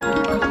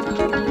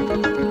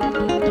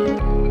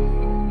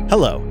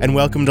Hello, and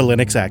welcome to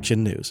Linux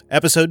Action News,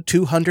 episode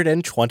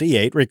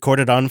 228,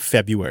 recorded on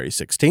February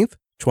 16th,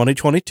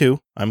 2022.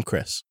 I'm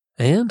Chris.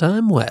 And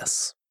I'm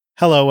Wes.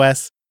 Hello,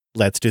 Wes.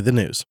 Let's do the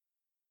news.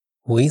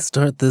 We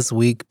start this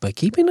week by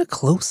keeping a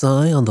close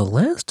eye on the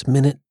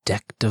last-minute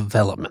deck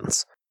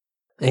developments.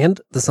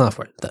 And the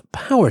software that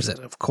powers it,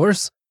 of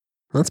course.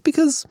 That's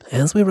because,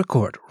 as we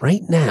record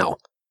right now,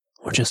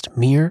 we're just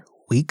mere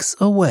weeks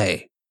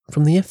away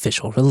from the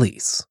official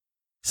release.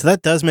 So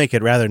that does make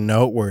it rather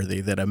noteworthy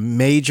that a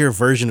major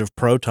version of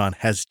Proton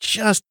has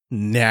just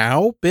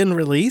now been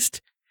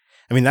released.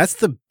 I mean, that's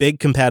the big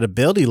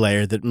compatibility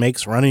layer that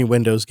makes running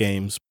Windows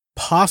games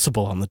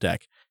possible on the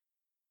deck.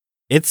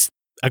 It's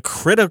a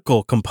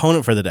critical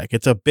component for the deck.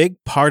 It's a big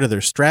part of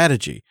their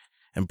strategy.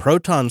 And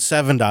Proton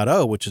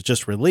 7.0, which is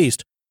just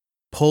released,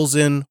 pulls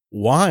in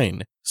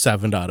Wine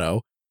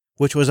 7.0,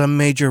 which was a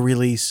major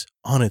release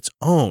on its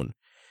own.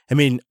 I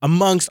mean,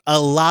 amongst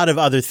a lot of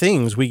other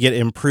things, we get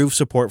improved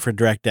support for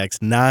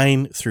DirectX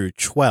 9 through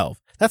 12.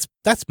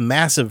 That's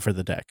massive for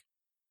the deck.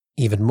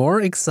 Even more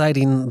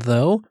exciting,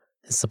 though,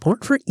 is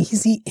support for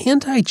easy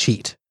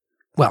anti-cheat.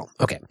 Well,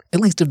 okay, at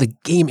least if the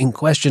game in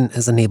question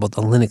has enabled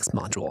the Linux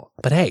module.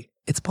 But hey,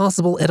 it's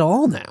possible at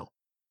all now.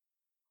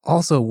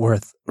 Also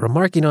worth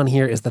remarking on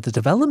here is that the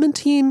development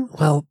team,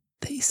 well,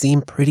 they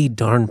seem pretty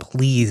darn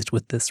pleased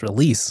with this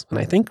release, and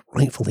I think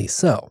rightfully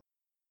so.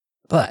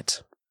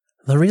 But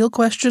the real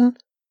question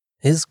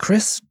is,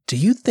 Chris, do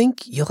you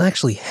think you'll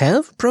actually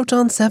have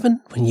Proton 7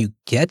 when you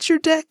get your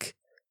deck?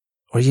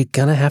 Or are you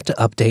gonna have to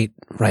update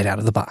right out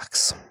of the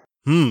box?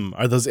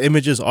 Are those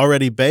images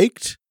already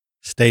baked?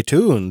 Stay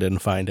tuned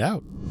and find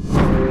out.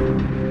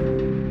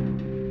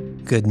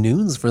 Good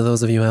news for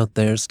those of you out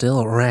there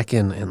still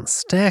racking and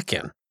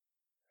stacking.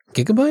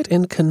 Gigabyte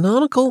and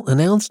Canonical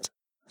announced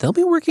they'll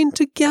be working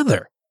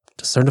together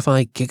to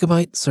certify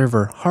Gigabyte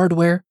server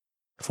hardware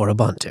for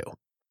Ubuntu.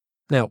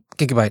 Now,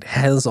 Gigabyte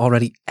has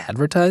already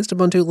advertised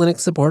Ubuntu Linux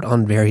support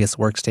on various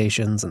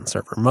workstations and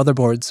server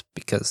motherboards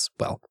because,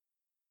 well,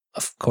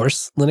 of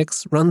course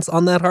Linux runs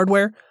on that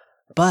hardware,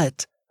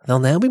 but they'll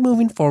now be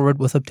moving forward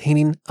with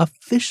obtaining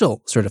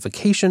official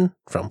certification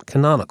from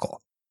Canonical.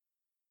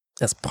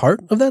 As part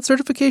of that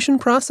certification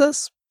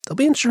process, they'll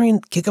be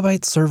ensuring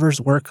Gigabyte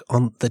servers work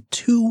on the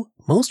two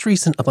most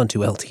recent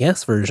Ubuntu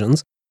LTS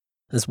versions,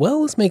 as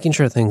well as making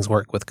sure things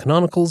work with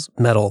Canonical's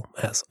Metal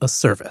as a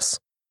service.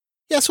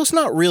 Yeah, so it's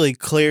not really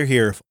clear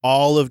here if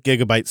all of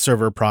Gigabyte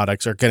server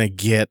products are going to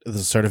get the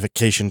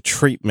certification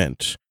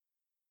treatment.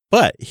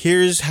 But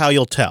here's how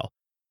you'll tell.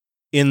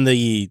 In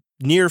the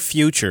near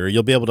future,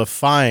 you'll be able to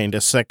find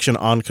a section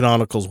on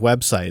Canonical's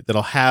website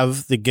that'll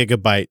have the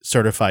Gigabyte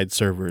certified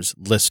servers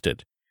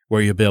listed,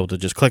 where you'll be able to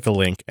just click a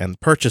link and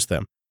purchase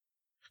them.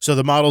 So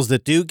the models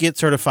that do get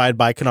certified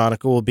by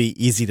Canonical will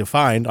be easy to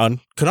find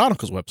on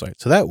Canonical's website.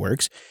 So that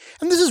works.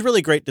 And this is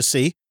really great to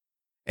see.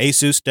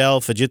 Asus,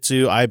 Dell,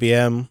 Fujitsu,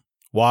 IBM,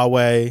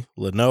 Huawei,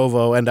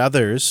 Lenovo, and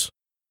others,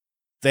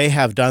 they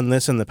have done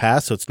this in the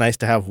past, so it's nice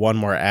to have one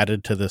more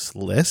added to this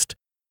list.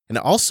 And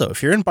also,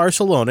 if you're in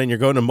Barcelona and you're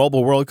going to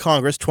Mobile World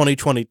Congress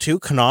 2022,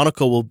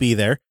 Canonical will be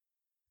there.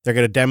 They're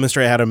going to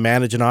demonstrate how to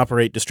manage and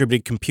operate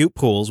distributed compute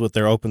pools with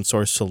their open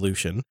source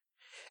solution.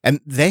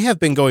 And they have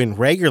been going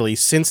regularly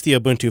since the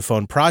Ubuntu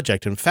Phone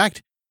project. In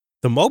fact,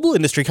 the mobile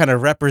industry kind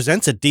of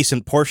represents a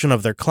decent portion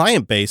of their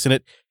client base, and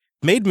it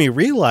made me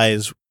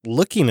realize,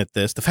 looking at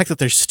this, the fact that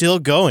they're still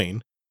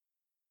going,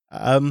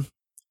 I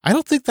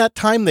don't think that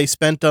time they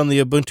spent on the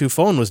Ubuntu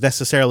Phone was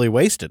necessarily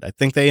wasted. I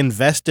think they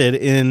invested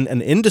in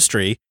an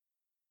industry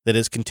that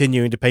is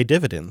continuing to pay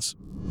dividends.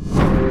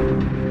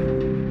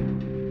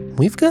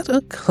 We've got a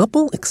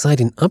couple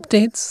exciting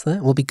updates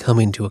that will be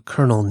coming to a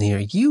kernel near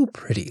you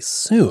pretty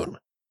soon.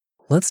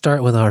 Let's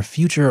start with our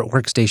future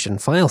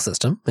workstation file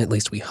system, at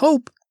least we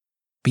hope,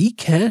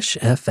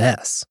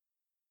 Bcache-FS.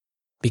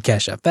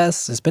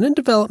 Bcache-FS has been in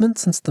development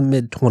since the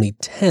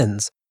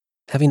mid-2010s,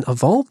 having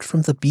evolved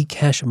from the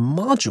Bcache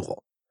module,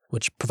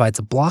 which provides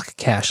a block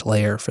cache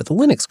layer for the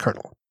Linux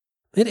kernel.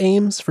 It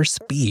aims for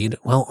speed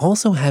while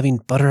also having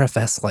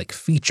Btrfs-like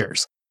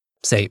features.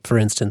 Say, for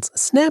instance,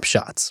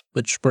 snapshots,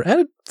 which were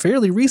added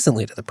fairly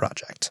recently to the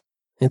project.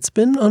 It's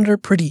been under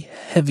pretty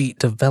heavy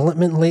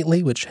development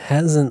lately, which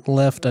hasn't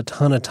left a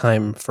ton of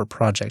time for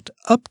project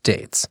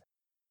updates.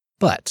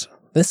 But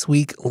this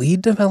week,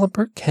 lead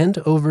developer Kent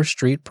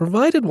Overstreet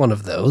provided one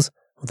of those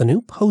with a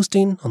new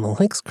posting on the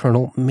Linux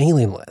kernel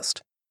mailing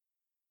list.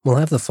 We'll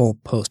have the full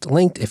post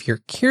linked if you're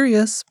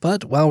curious,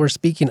 but while we're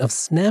speaking of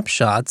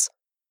snapshots,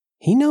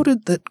 he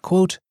noted that,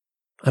 quote,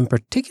 "I'm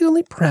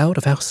particularly proud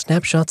of how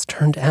snapshots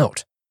turned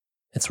out.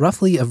 It's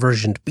roughly a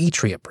versioned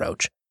B-tree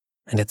approach,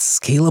 and it's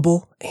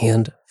scalable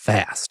and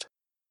fast."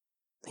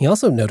 He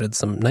also noted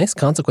some nice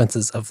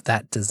consequences of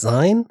that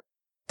design.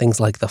 Things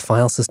like the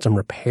file system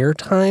repair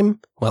time,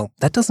 well,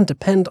 that doesn't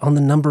depend on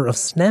the number of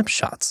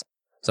snapshots.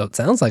 So it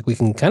sounds like we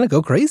can kind of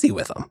go crazy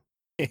with them.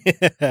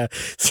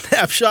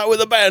 Snapshot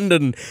with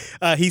abandon.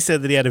 He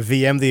said that he had a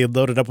VM that he had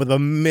loaded up with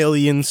 1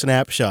 million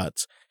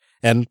snapshots,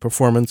 and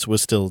performance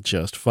was still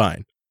just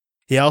fine.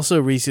 He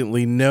also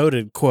recently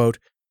noted, quote,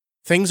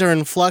 Things are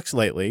in flux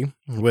lately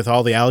with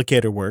all the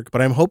allocator work,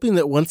 but I'm hoping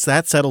that once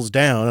that settles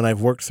down and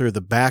I've worked through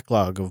the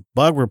backlog of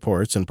bug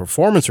reports and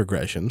performance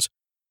regressions,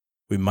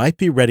 we might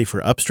be ready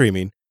for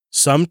upstreaming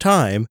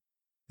sometime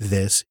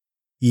this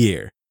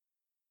year.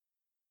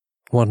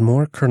 One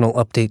more kernel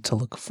update to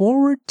look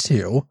forward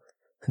to.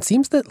 It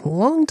seems that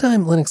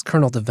longtime Linux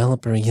kernel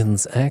developer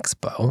Jens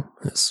Axbo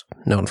is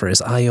known for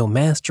his I/O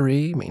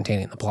mastery,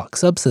 maintaining the block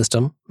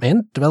subsystem,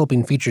 and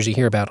developing features you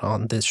hear about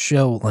on this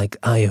show like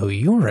I/O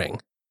U-Ring.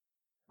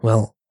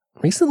 Well,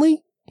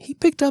 recently, he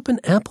picked up an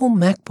Apple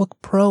MacBook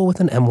Pro with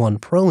an M1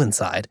 Pro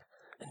inside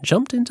and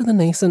jumped into the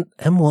nascent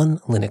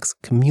M1 Linux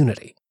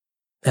community.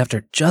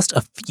 After just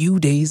a few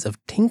days of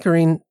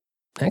tinkering,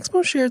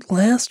 Axbo shared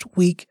last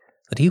week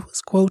that he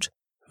was, quote,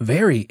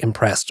 very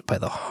impressed by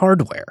the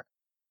hardware,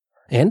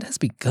 and has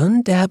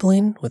begun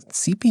dabbling with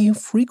CPU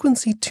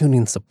frequency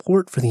tuning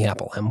support for the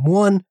Apple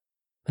M1,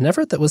 an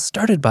effort that was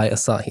started by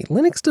Asahi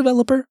Linux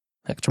developer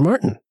Hector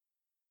Martin.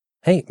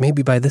 Hey,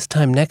 maybe by this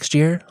time next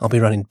year, I'll be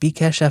running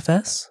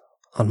Bcache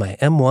on my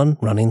M1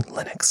 running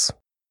Linux.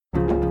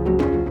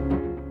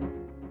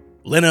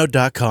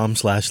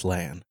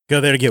 Linode.com/LAN.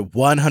 Go there to get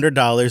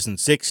 $100 in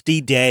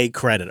 60-day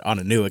credit on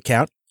a new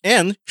account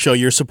and show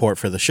your support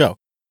for the show.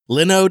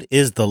 Linode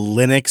is the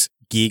Linux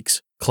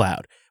geeks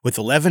cloud. With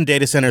 11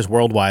 data centers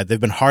worldwide, they've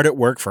been hard at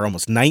work for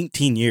almost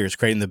 19 years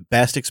creating the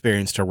best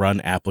experience to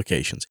run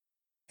applications.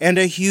 And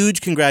a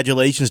huge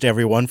congratulations to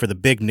everyone for the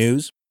big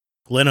news.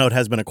 Linode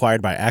has been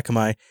acquired by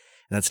Akamai, and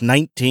that's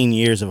 19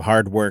 years of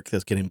hard work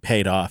that's getting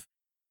paid off.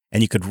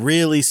 And you could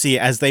really see,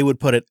 as they would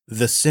put it,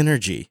 the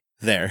synergy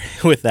there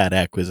with that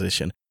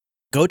acquisition.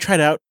 Go try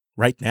it out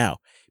right now.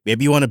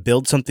 Maybe you want to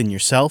build something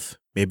yourself.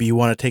 Maybe you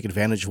want to take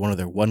advantage of one of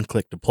their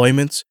one-click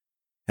deployments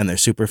and their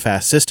super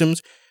fast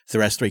systems,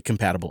 their S3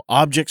 compatible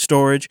object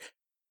storage,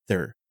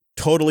 their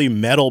totally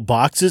metal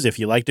boxes if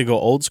you like to go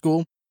old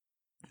school.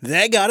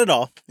 They got it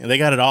all. And they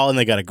got it all, and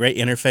they got a great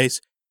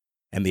interface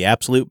and the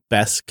absolute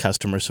best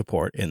customer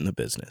support in the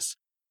business.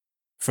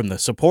 From the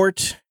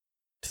support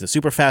to the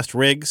super fast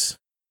rigs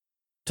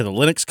to the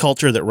Linux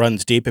culture that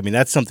runs deep. I mean,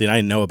 that's something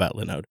I know about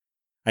Linode.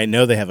 I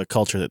know they have a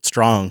culture that's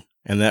strong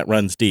and that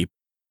runs deep.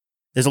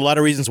 There's a lot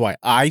of reasons why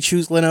I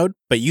choose Linode,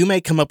 but you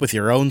may come up with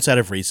your own set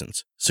of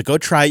reasons. So go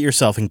try it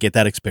yourself and get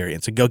that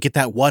experience and go get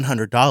that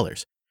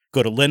 $100.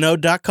 Go to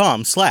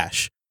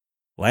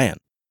linode.com/LAN.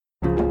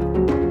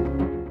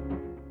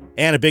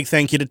 And a big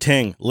thank you to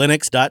Ting,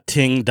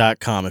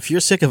 linux.ting.com. If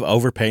you're sick of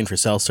overpaying for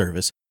cell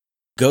service,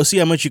 go see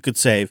how much you could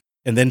save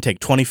and then take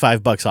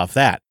 $25 off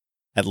that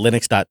at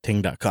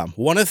linux.ting.com.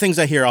 One of the things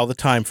I hear all the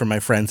time from my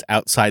friends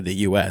outside the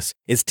US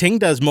is Ting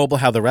does mobile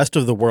how the rest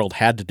of the world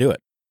had to do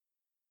it.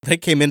 They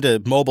came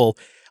into mobile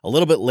a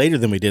little bit later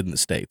than we did in the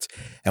States,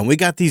 and we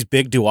got these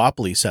big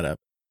duopolies set up.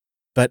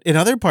 But in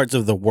other parts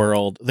of the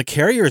world, the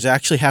carriers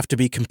actually have to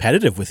be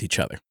competitive with each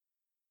other.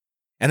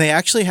 And they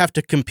actually have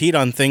to compete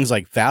on things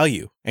like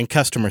value and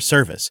customer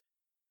service.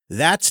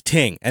 That's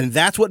Ting, and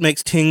that's what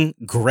makes Ting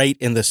great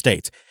in the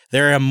States.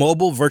 They're a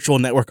mobile virtual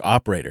network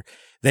operator.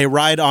 They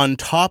ride on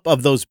top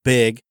of those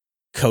big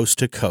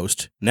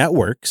coast-to-coast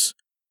networks,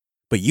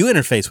 but you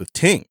interface with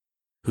Ting,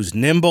 who's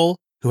nimble,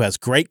 who has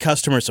great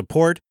customer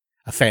support,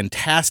 a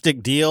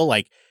fantastic deal,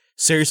 like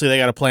seriously, they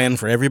got a plan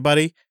for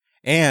everybody,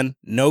 and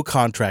no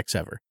contracts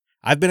ever.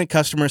 I've been a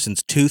customer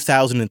since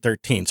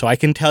 2013, so I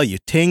can tell you,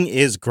 Ting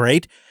is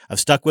great. I've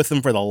stuck with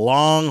them for the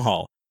long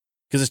haul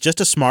because it's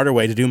just a smarter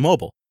way to do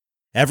mobile.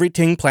 Every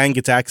Ting plan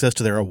gets access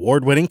to their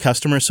award-winning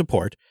customer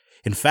support.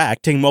 In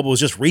fact, Ting Mobile was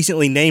just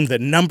recently named the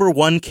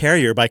 #1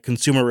 carrier by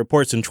Consumer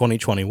Reports in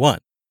 2021.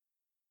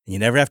 You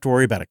never have to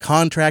worry about a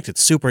contract.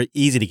 It's super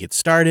easy to get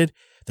started.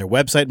 Their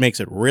website makes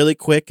it really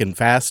quick and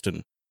fast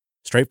and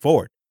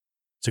straightforward.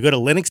 So go to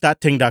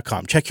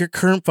linux.ting.com, check your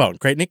current phone,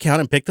 create an account,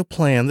 and pick the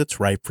plan that's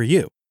right for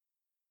you.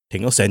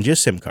 Ting will send you a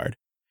SIM card.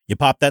 You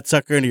pop that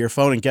sucker into your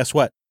phone, and guess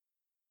what?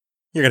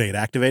 You're going to get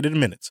activated in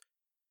minutes.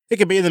 It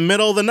could be in the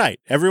middle of the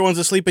night. Everyone's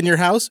asleep in your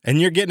house, and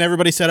you're getting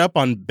everybody set up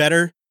on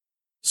better,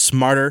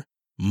 smarter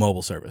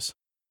mobile service.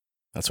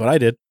 That's what I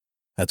did.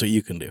 That's what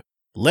you can do.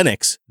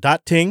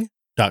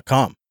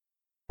 linux.ting.com.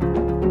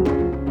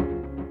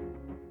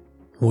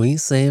 We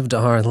saved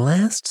our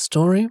last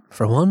story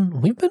for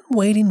one we've been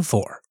waiting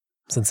for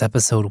since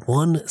episode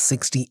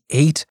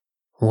 168,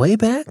 way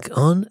back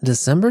on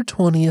December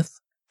 20th,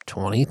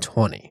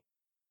 2020.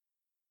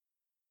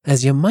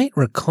 As you might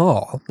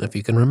recall, if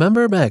you can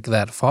remember back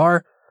that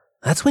far,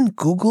 that's when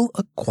Google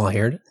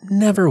acquired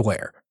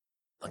Neverware,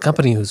 a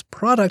company whose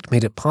product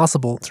made it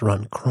possible to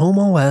run Chrome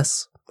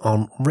OS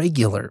on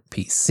regular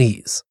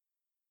PCs.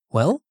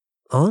 Well,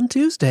 on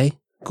Tuesday,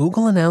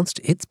 Google announced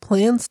its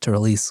plans to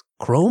release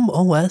Chrome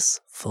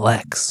OS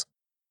Flex,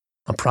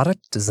 a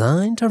product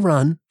designed to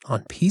run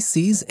on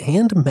PCs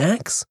and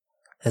Macs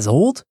as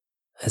old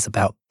as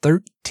about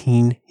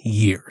 13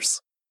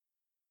 years.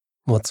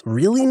 What's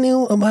really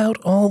new about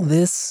all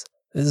this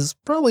is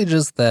probably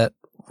just that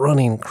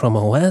running Chrome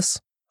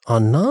OS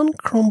on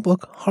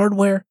non-Chromebook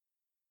hardware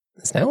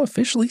is now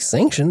officially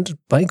sanctioned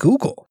by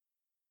Google.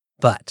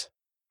 But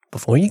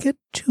before you get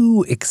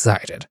too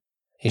excited,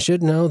 you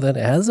should know that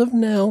as of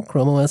now,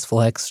 Chrome OS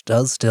Flex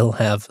does still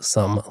have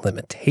some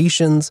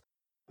limitations.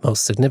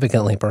 Most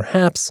significantly,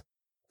 perhaps,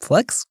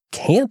 Flex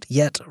can't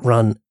yet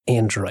run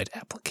Android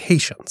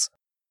applications.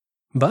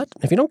 But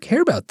if you don't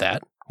care about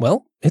that,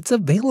 well, it's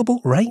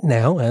available right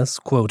now as,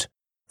 quote,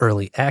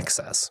 early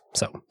access.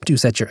 So do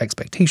set your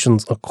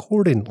expectations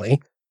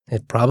accordingly.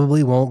 It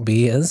probably won't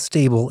be as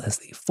stable as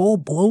the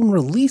full-blown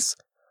release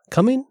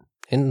coming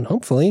in,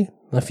 hopefully,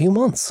 a few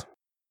months.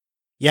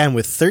 Yeah, and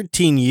with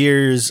 13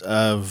 years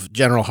of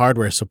general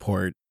hardware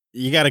support,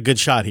 you got a good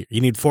shot here.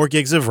 You need 4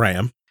 gigs of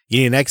RAM, you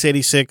need an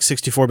x86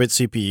 64-bit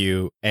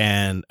CPU,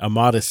 and a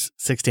modest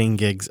 16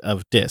 gigs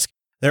of disk.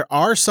 There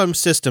are some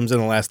systems in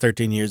the last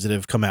 13 years that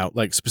have come out,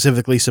 like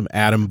specifically some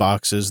Atom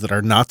boxes that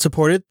are not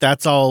supported.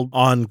 That's all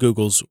on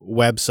Google's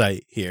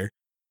website here.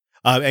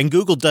 And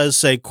Google does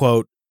say,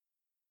 quote,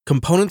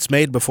 components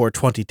made before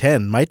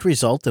 2010 might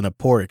result in a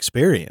poor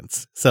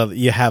experience. So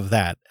you have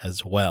that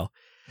as well.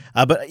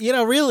 But,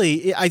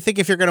 really, I think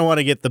if you're going to want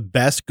to get the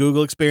best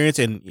Google experience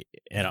and,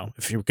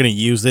 if you're going to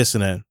use this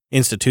in an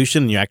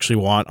institution and you actually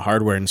want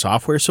hardware and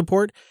software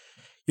support,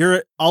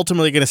 you're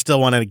ultimately going to still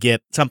want to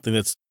get something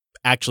that's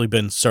actually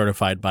been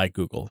certified by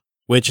Google,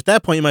 which at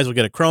that point you might as well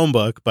get a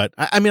Chromebook. But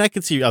I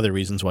could see other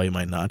reasons why you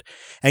might not.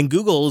 And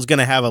Google is going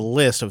to have a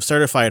list of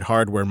certified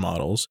hardware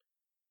models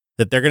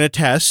that they're going to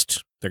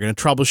test, they're going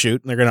to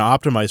troubleshoot, and they're going to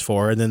optimize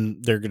for, and then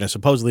they're going to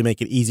supposedly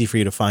make it easy for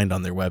you to find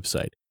on their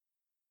website.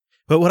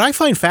 But what I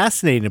find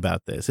fascinating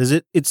about this is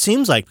it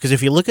seems like, because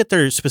if you look at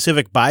their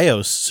specific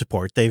BIOS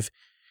support, they've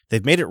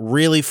made it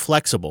really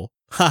flexible.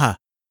 Maybe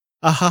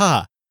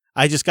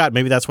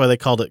that's why they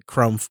called it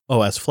Chrome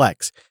OS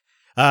Flex.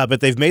 But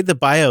they've made the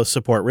BIOS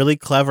support really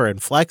clever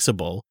and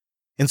flexible.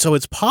 And so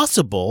it's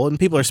possible, and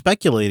people are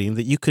speculating,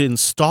 that you could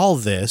install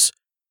this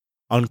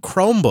on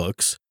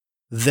Chromebooks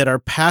that are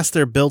past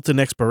their built-in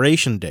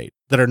expiration date,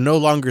 that are no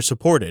longer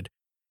supported.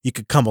 You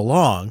could come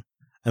along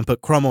and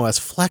put Chrome OS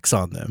Flex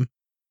on them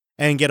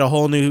and get a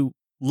whole new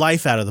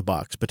life out of the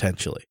box,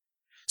 potentially.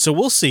 So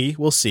we'll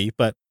see,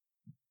 but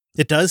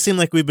it does seem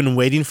like we've been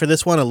waiting for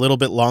this one a little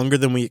bit longer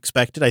than we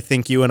expected. I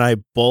think you and I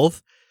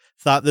both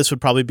thought this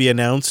would probably be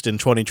announced in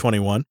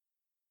 2021.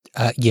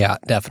 Yeah,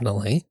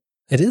 definitely.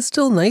 It is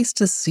still nice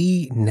to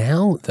see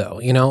now,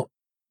 though.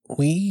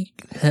 We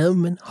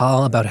hem and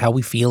haw about how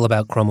we feel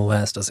about Chrome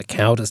OS. Does it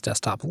count as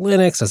desktop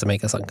Linux? Does it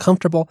make us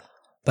uncomfortable?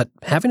 But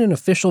having an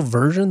official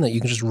version that you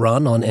can just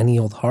run on any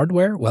old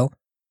hardware, well,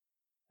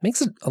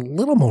 makes it a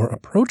little more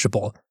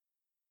approachable,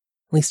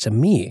 at least to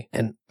me.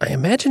 And I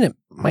imagine it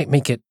might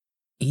make it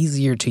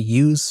easier to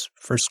use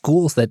for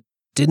schools that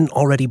didn't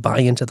already buy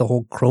into the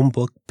whole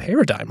Chromebook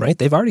paradigm, right?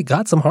 They've already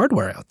got some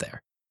hardware out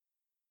there.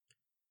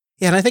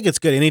 Yeah, and I think it's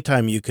good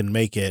anytime you can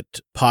make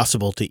it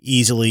possible to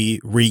easily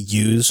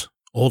reuse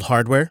old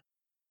hardware.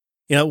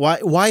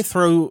 Why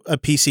throw a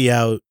PC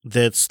out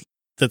that's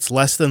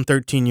less than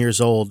 13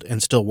 years old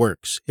and still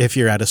works if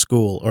you're at a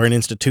school or an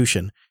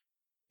institution?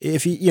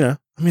 If a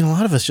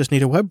lot of us just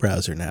need a web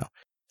browser now.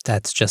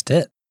 That's just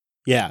it.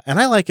 Yeah, and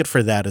I like it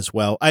for that as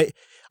well. I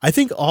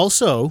think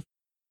also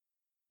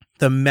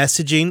the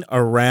messaging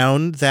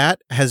around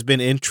that has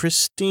been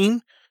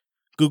interesting.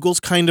 Google's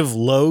kind of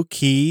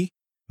low-key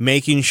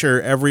making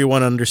sure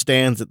everyone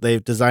understands that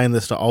they've designed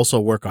this to also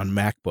work on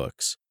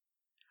MacBooks.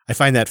 I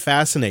find that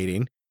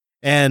fascinating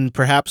and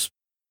perhaps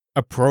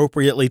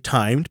appropriately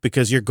timed,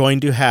 because you're going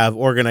to have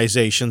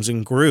organizations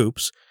and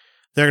groups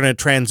that are going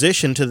to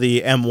transition to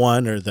the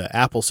M1 or the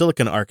Apple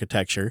Silicon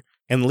architecture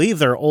and leave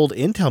their old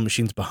Intel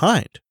machines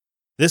behind.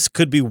 This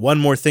could be one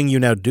more thing you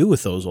now do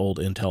with those old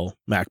Intel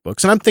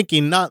MacBooks. And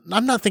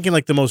I'm not thinking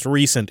like the most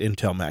recent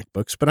Intel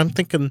MacBooks, but I'm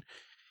thinking,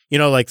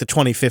 like the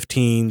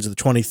 2015s, the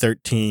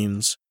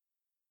 2013s,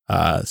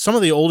 some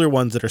of the older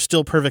ones that are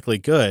still perfectly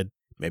good.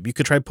 Maybe you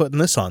could try putting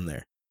this on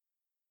there.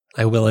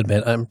 I will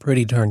admit, I'm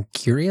pretty darn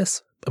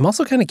curious. I'm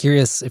also kind of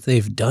curious if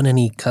they've done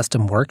any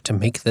custom work to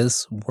make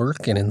this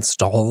work and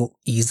install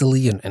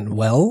easily and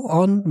well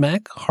on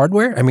Mac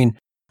hardware.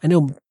 I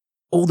know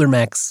older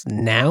Macs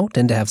now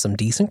tend to have some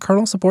decent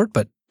kernel support,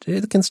 but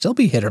it can still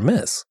be hit or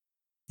miss.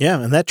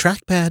 Yeah, and that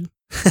trackpad,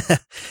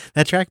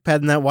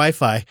 and that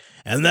Wi-Fi,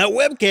 and that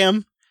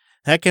webcam,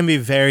 that can be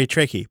very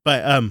tricky.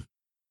 But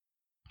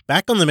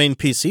back on the main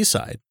PC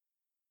side,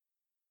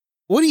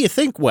 what do you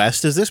think, Wes?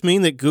 Does this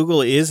mean that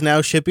Google is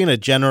now shipping a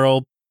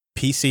general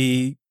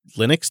PC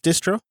Linux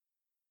distro?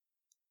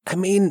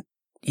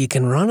 You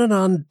can run it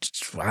on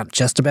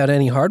just about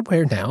any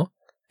hardware now.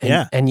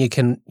 And you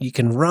can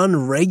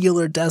run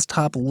regular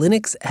desktop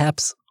Linux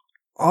apps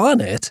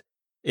on it.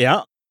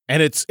 Yeah.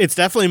 And it's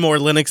definitely more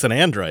Linux than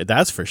Android,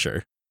 that's for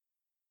sure.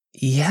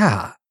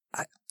 Yeah.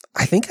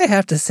 I think I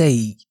have to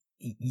say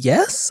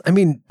yes.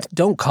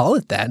 Don't call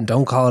it that and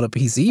don't call it a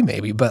PC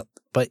maybe, but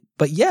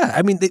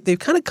yeah, they've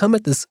kind of come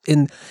at this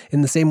in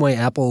the same way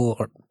Apple,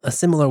 or a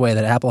similar way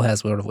that Apple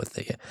has sort of with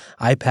the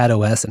iPad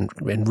OS and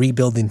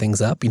rebuilding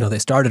things up. They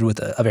started with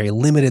a very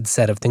limited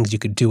set of things you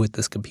could do with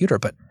this computer,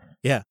 but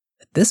yeah,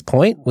 at this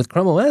point with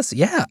Chrome OS,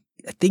 yeah,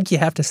 I think you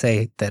have to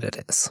say that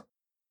it is.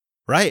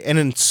 Right. And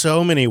in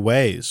so many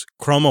ways,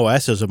 Chrome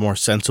OS is a more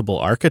sensible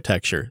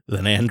architecture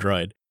than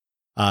Android.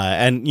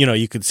 And,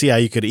 you could see how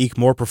you could eke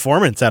more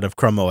performance out of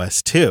Chrome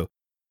OS too.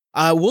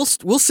 We'll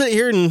sit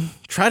here and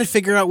try to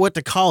figure out what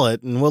to call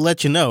it, and we'll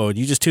let you know.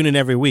 You just tune in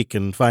every week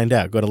and find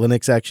out. Go to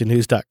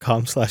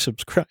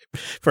linuxactionnews.com/subscribe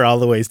for all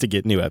the ways to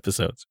get new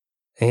episodes.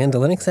 And to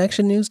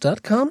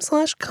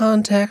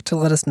linuxactionnews.com/contact to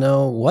let us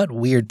know what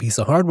weird piece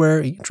of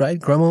hardware you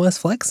tried Chrome OS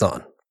Flex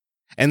on.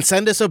 And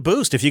send us a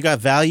boost. If you got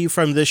value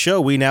from this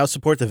show, we now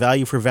support the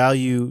value for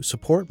value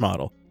support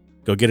model.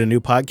 Go get a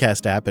new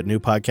podcast app at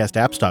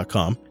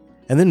newpodcastapps.com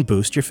and then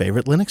boost your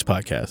favorite Linux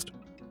podcast.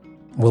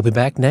 We'll be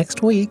back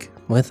next week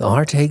with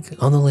our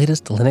take on the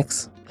latest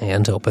Linux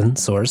and open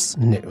source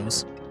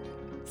news.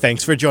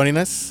 Thanks for joining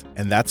us,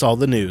 and that's all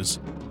the news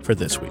for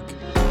this week.